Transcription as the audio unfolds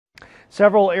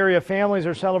Several area families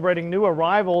are celebrating new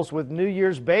arrivals with New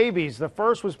Year's babies. The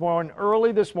first was born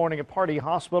early this morning at Pardee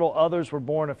Hospital. Others were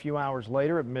born a few hours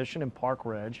later at Mission and Park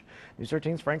Ridge. News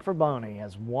 13's Frank Boney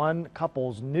has one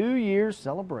couple's New Year's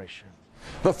celebration.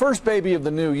 The first baby of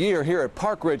the new year here at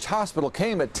Park Ridge Hospital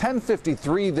came at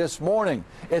 10:53 this morning.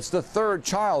 It's the third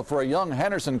child for a young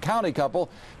Henderson County couple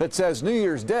that says New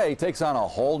Year's Day takes on a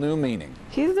whole new meaning.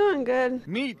 He's doing good.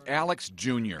 Meet Alex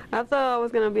Jr. I thought I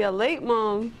was going to be a late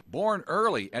mom. Born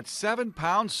early at 7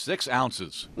 pounds 6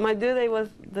 ounces. My due date was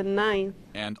the 9th.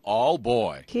 And all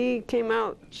boy. He came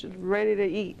out ready to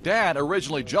eat. Dad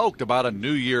originally joked about a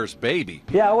New Year's baby.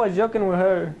 Yeah, I was joking with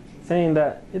her, saying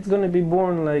that it's going to be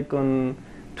born like on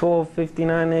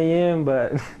 12:59 a.m.,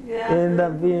 but it ended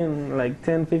up being like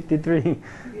 10:53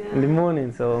 in the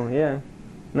morning, so yeah,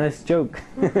 nice joke.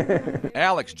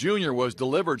 Alex Jr. was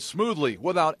delivered smoothly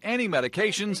without any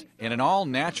medications in an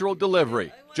all-natural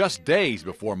delivery, just days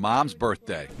before Mom's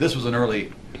birthday. This was an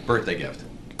early birthday gift.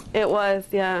 It was,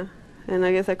 yeah, and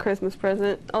I guess a Christmas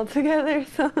present altogether,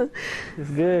 so.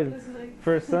 It's good.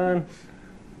 First son,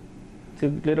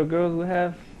 2 little girls we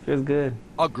have. Feels good.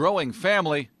 A growing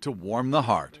family to warm the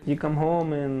heart. You come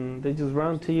home and they just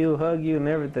run to you, hug you and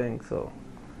everything, so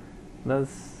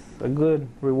that's a good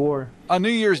reward. A New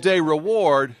Year's Day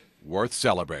reward worth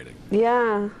celebrating.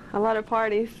 Yeah, a lot of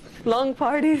parties, long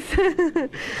parties.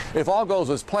 If all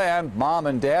goes as planned, Mom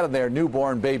and Dad and their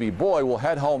newborn baby boy will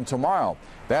head home tomorrow.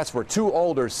 That's where 2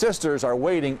 older sisters are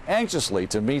waiting anxiously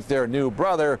to meet their new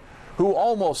brother, who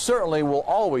almost certainly will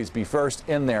always be first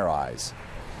in their eyes.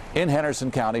 In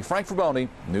Henderson County, Frank Boney,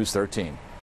 News 13.